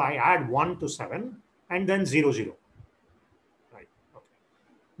 Okay, so I add 1 to 7 and then 0, 0. Right. Okay.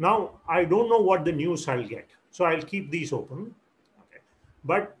 Now I don't know what the news I'll get, so I'll keep these open. Okay.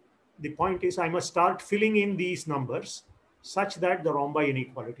 But the point is I must start filling in these numbers such that the rhombi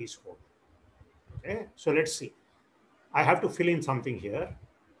inequalities hold. Okay, so let's see. I have to fill in something here.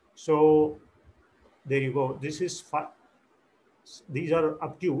 So there you go. This is 5. These are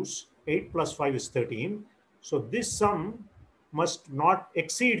obtuse. 8 plus 5 is 13. So this sum must not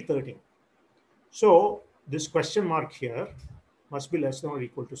exceed 13. So this question mark here must be less than or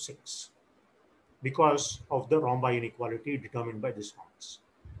equal to 6 because of the rhombi inequality determined by this rhombus.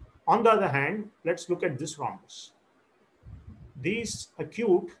 On the other hand, let's look at this rhombus. This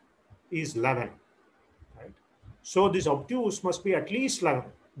acute is 11. Right? So this obtuse must be at least 11,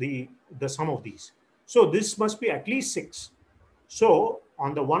 the sum of these. So this must be at least 6. So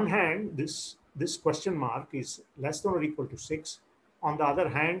on the one hand, this question mark is less than or equal to 6. On the other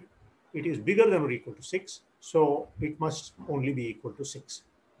hand, it is bigger than or equal to 6. So it must only be equal to 6.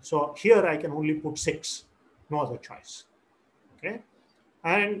 So here I can only put 6, no other choice. Okay.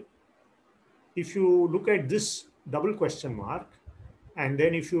 And if you look at this double question mark, and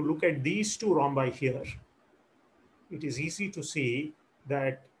then if you look at these two rhombi here, it is easy to see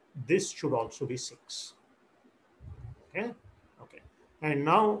that this should also be 6. Okay. Okay. And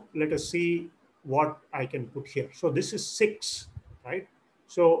now let us see what I can put here. So this is 6, right?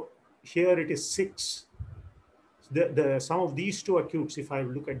 So here it is 6. The sum of these two acutes, if I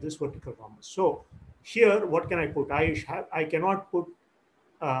look at this vertical rhombus. So here, what can I put? I cannot put,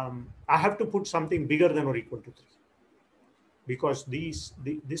 I have to put something bigger than or equal to 3, because this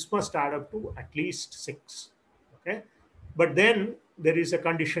must add up to at least 6. Okay. But then there is a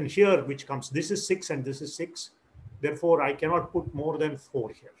condition here which comes, this is 6 and this is 6. Therefore, I cannot put more than 4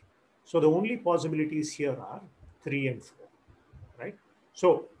 here. So the only possibilities here are 3 and 4, right?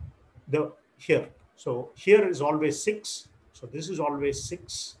 So here is always 6. So this is always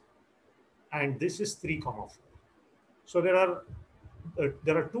 6, and this is 3, 4. So there are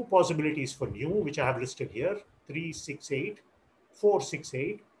two possibilities for nu, which I have listed here: 3, 6, 8, 4, 6,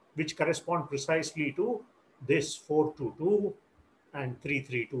 8, which correspond precisely to this 4, 2, 2, and 3,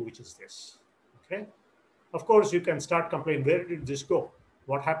 3, 2, which is this. Okay. Of course, you can start complaining, where did this go?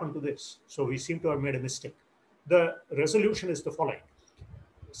 What happened to this? So we seem to have made a mistake. The resolution is the following.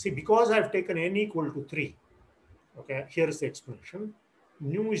 See, because I've taken n equal to 3, okay, here is the explanation.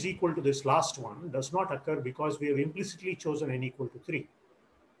 Nu is equal to this last one does not occur because we have implicitly chosen n equal to 3.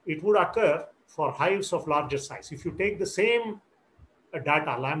 It would occur for hives of larger size. If you take the same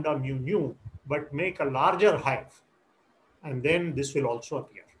data, lambda, mu, nu, but make a larger hive, and then this will also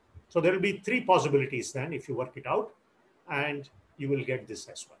appear. So there will be 3 possibilities then if you work it out, and you will get this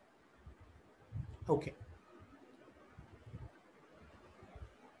as well. Okay.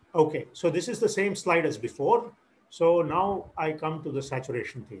 Okay, so this is the same slide as before. So now I come to the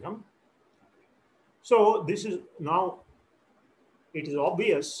saturation theorem. So this is now, it is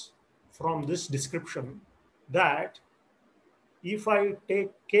obvious from this description that if I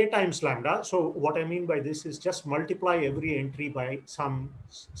take k times lambda, so what I mean by this is just multiply every entry by some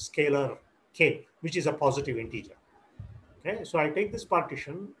scalar k, which is a positive integer. Okay, so I take this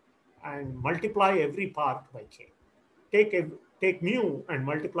partition and multiply every part by k. Take mu and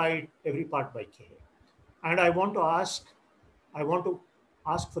multiply every part by k. And I want to ask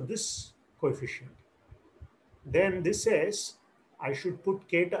for this coefficient. Then this says I should put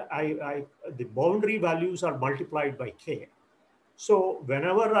k, the boundary values are multiplied by k. So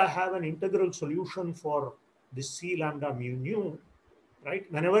whenever I have an integral solution for this c lambda mu nu,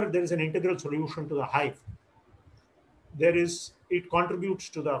 right? Whenever there is an integral solution to the hive, it contributes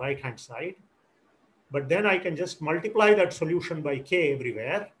to the right-hand side. But then I can just multiply that solution by k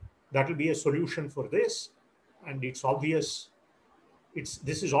everywhere. That will be a solution for this. And it's obvious.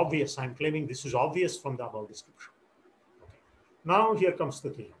 This is obvious. I'm claiming this is obvious from the above description. Okay. Now here comes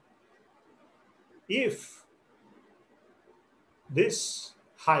the theorem. If this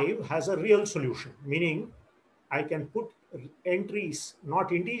hive has a real solution, meaning I can put entries,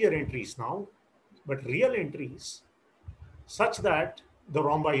 not integer entries now, but real entries, such that the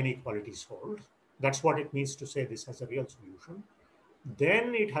rhombi inequalities hold. That's what it means to say this has a real solution.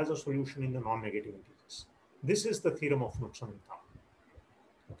 Then it has a solution in the non-negative integers. This is the theorem of Knudsen and Tau.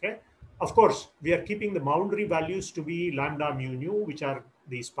 Okay. Of course, we are keeping the boundary values to be lambda, mu, nu, which are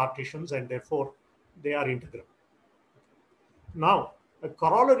these partitions, and therefore they are integral. Now, a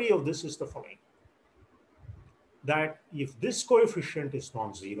corollary of this is the following: that if this coefficient is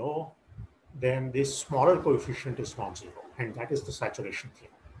non-zero, then this smaller coefficient is non-zero, and that is the saturation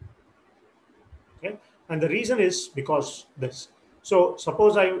theorem. Okay? And the reason is because this. So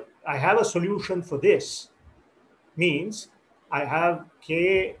suppose I have a solution for this, means I have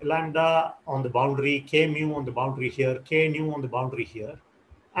k lambda on the boundary, k mu on the boundary here, k nu on the boundary here,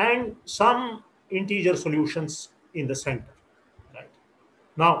 and some integer solutions in the center. Right?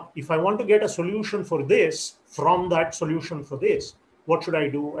 Now, if I want to get a solution for this from that solution for this, what should I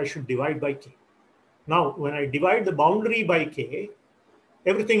do? I should divide by k. Now, when I divide the boundary by k,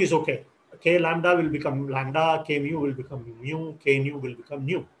 everything is okay. K lambda will become lambda, k mu will become mu, k nu will become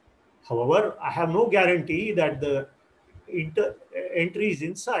nu. However, I have no guarantee that the entries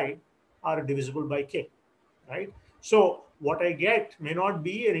inside are divisible by k, right? So what I get may not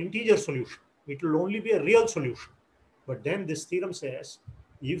be an integer solution. It will only be a real solution. But then this theorem says,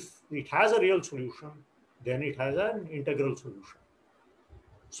 if it has a real solution, then it has an integral solution.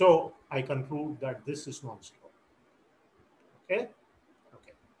 So I conclude that this is non-zero. Okay?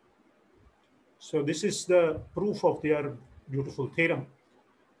 Okay. So this is the proof of their beautiful theorem.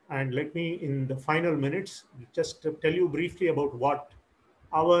 And let me, in the final minutes, just tell you briefly about what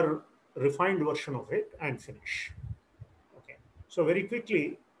our refined version of it and finish. Okay. So very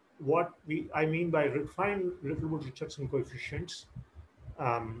quickly, what I mean by refined Littlewood-Richardson coefficients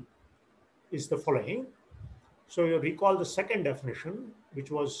is the following. So you recall the second definition,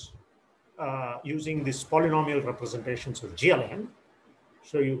 which was using these polynomial representations of GLN.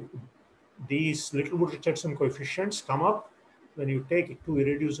 So these Littlewood-Richardson coefficients come up when you take two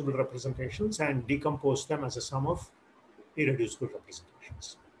irreducible representations and decompose them as a sum of irreducible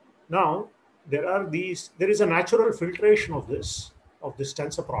representations. Now, there is a natural filtration of this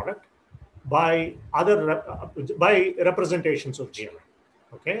tensor product by by representations of GLN.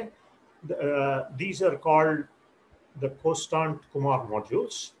 Okay, these are called the Constant-Kumar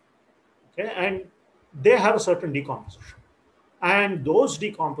modules. Okay, and they have a certain decomposition. And those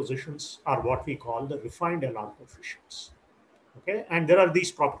decompositions are what we call the refined LR coefficients. Okay, and there are these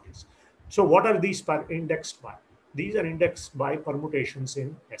properties. So what are these indexed by? These are indexed by permutations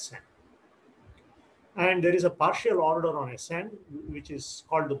in Sn. And there is a partial order on Sn, which is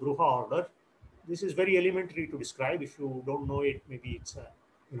called the Bruha order. This is very elementary to describe. If you don't know it, maybe it's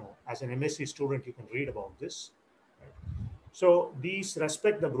as an MSc student, you can read about this. So these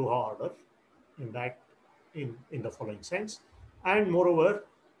respect the Bruha order in the following sense. And moreover,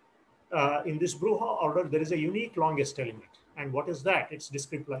 in this Bruha order, there is a unique longest element. And what is that? It's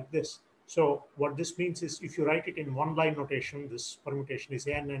described like this. So what this means is, if you write it in one line notation, this permutation is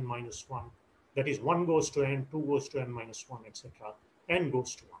n minus 1. That is 1 goes to n, 2 goes to n minus 1, etc. N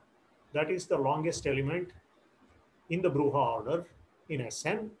goes to 1. That is the longest element in the Bruha order in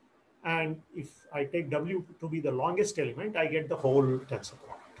Sn. And if I take W to be the longest element, I get the whole tensor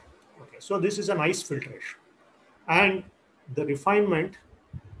product. Okay, so this is a nice filtration. And the refinement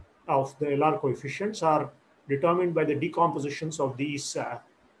of the LR coefficients are determined by the decompositions of these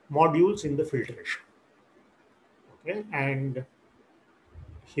modules in the filtration. Okay, and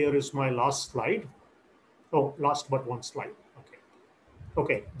here is my last slide. Oh, last but one slide. Okay.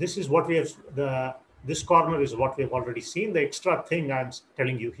 Okay, this is what we have, this corner is what we have already seen. The extra thing I'm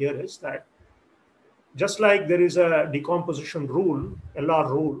telling you here is that just like there is a decomposition rule, LR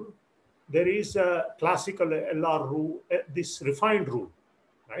rule, there is a classical LR rule, this refined rule,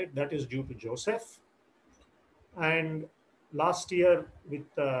 right? That is due to Joseph. And last year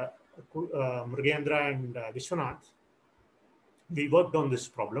with Mrugendra and Vishwanath, we worked on this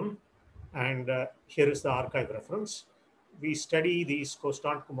problem. And here is the archive reference. We study these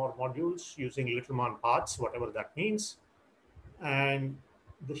Constant-Kumar modules using Littleman paths, whatever that means. And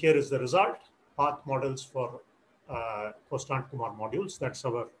here is the result, path models for Constant-Kumar modules. That's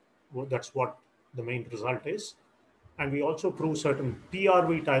what the main result is. And we also prove certain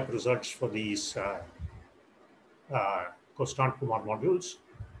PRV type results for these Constant-Kumar modules.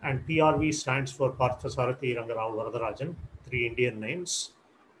 And PRV stands for Parthasarathi Rangarao Varadarajan, 3 Indian names,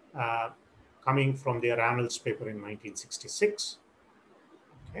 coming from their annals paper in 1966.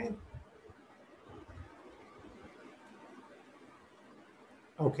 Okay.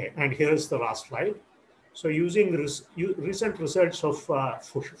 Okay, and here is the last slide. So using recent results of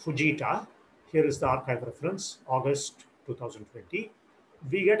Fujita, here is the archive reference, August 2020,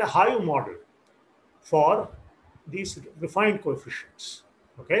 we get a Hive model for these refined coefficients.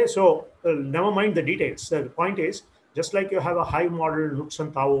 Okay, so never mind the details. The point is, just like you have a Hive model,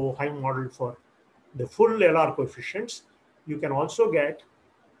 Knudsen Tao Hive model for the full LR coefficients, you can also get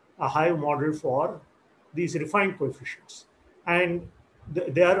a Hive model for these refined coefficients. And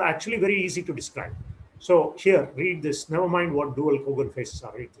they are actually very easy to describe. So here, read this. Never mind what dual Kogan faces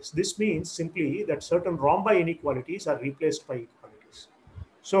are. Read this. This means simply that certain Rombi inequalities are replaced by equalities.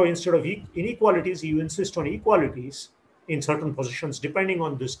 So instead of inequalities, you insist on equalities in certain positions depending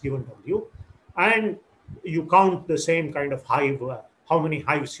on this given W, and you count the same kind of hive, how many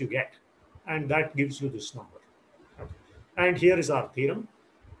hives you get, and that gives you this number. And here is our theorem.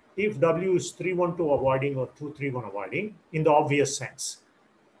 If W is 312 avoiding or 231 avoiding, in the obvious sense,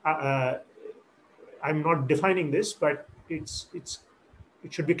 I'm not defining this, but it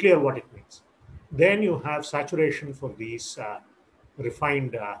should be clear what it means. Then you have saturation for these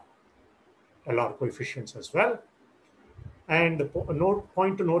refined LR coefficients as well. And the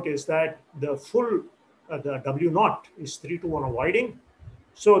point to note is that the full, the W naught is 3 to 1 avoiding.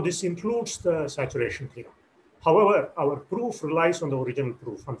 So this includes the saturation theorem. However, our proof relies on the original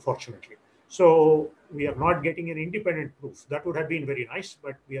proof, unfortunately. So we are not getting an independent proof. That would have been very nice,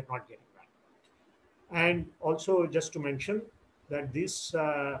 but we are not getting that. And also just to mention that this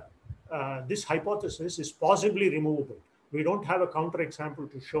hypothesis is possibly removable. We don't have a counterexample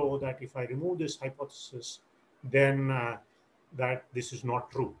to show that if I remove this hypothesis, then that this is not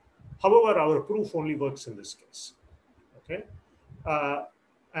true. However, our proof only works in this case. Okay.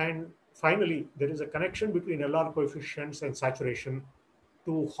 And finally, there is a connection between LR coefficients and saturation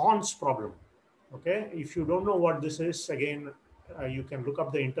to Horn's problem. Okay. If you don't know what this is, again, you can look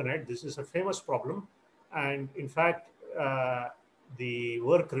up the internet. This is a famous problem. And in fact, the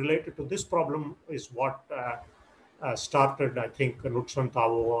work related to this problem is what started, I think, Knudsen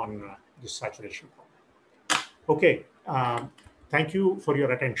Tao on this saturation problem. Okay. Thank you for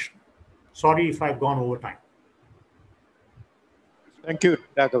your attention. Sorry if I've gone over time. Thank you,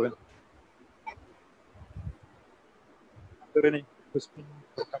 Raghavan. Are there any questions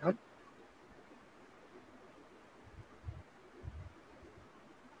or comments?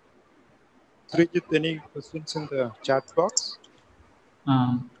 Srijit, any questions in the chat box?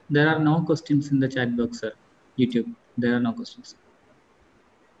 There are no questions in the chat box, sir. YouTube, there are no questions.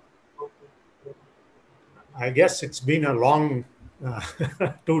 I guess it's been a long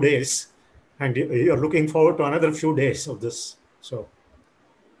 2 days, and you're looking forward to another few days of this. So,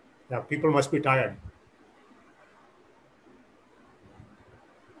 yeah, people must be tired.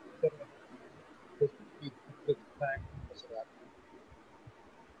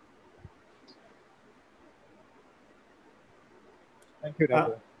 Thank you,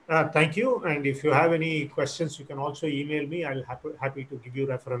 Raghavan. Thank you. And if you have any questions, you can also email me. I'll happy to give you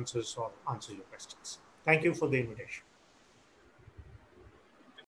references or answer your questions. Thank you for the invitation.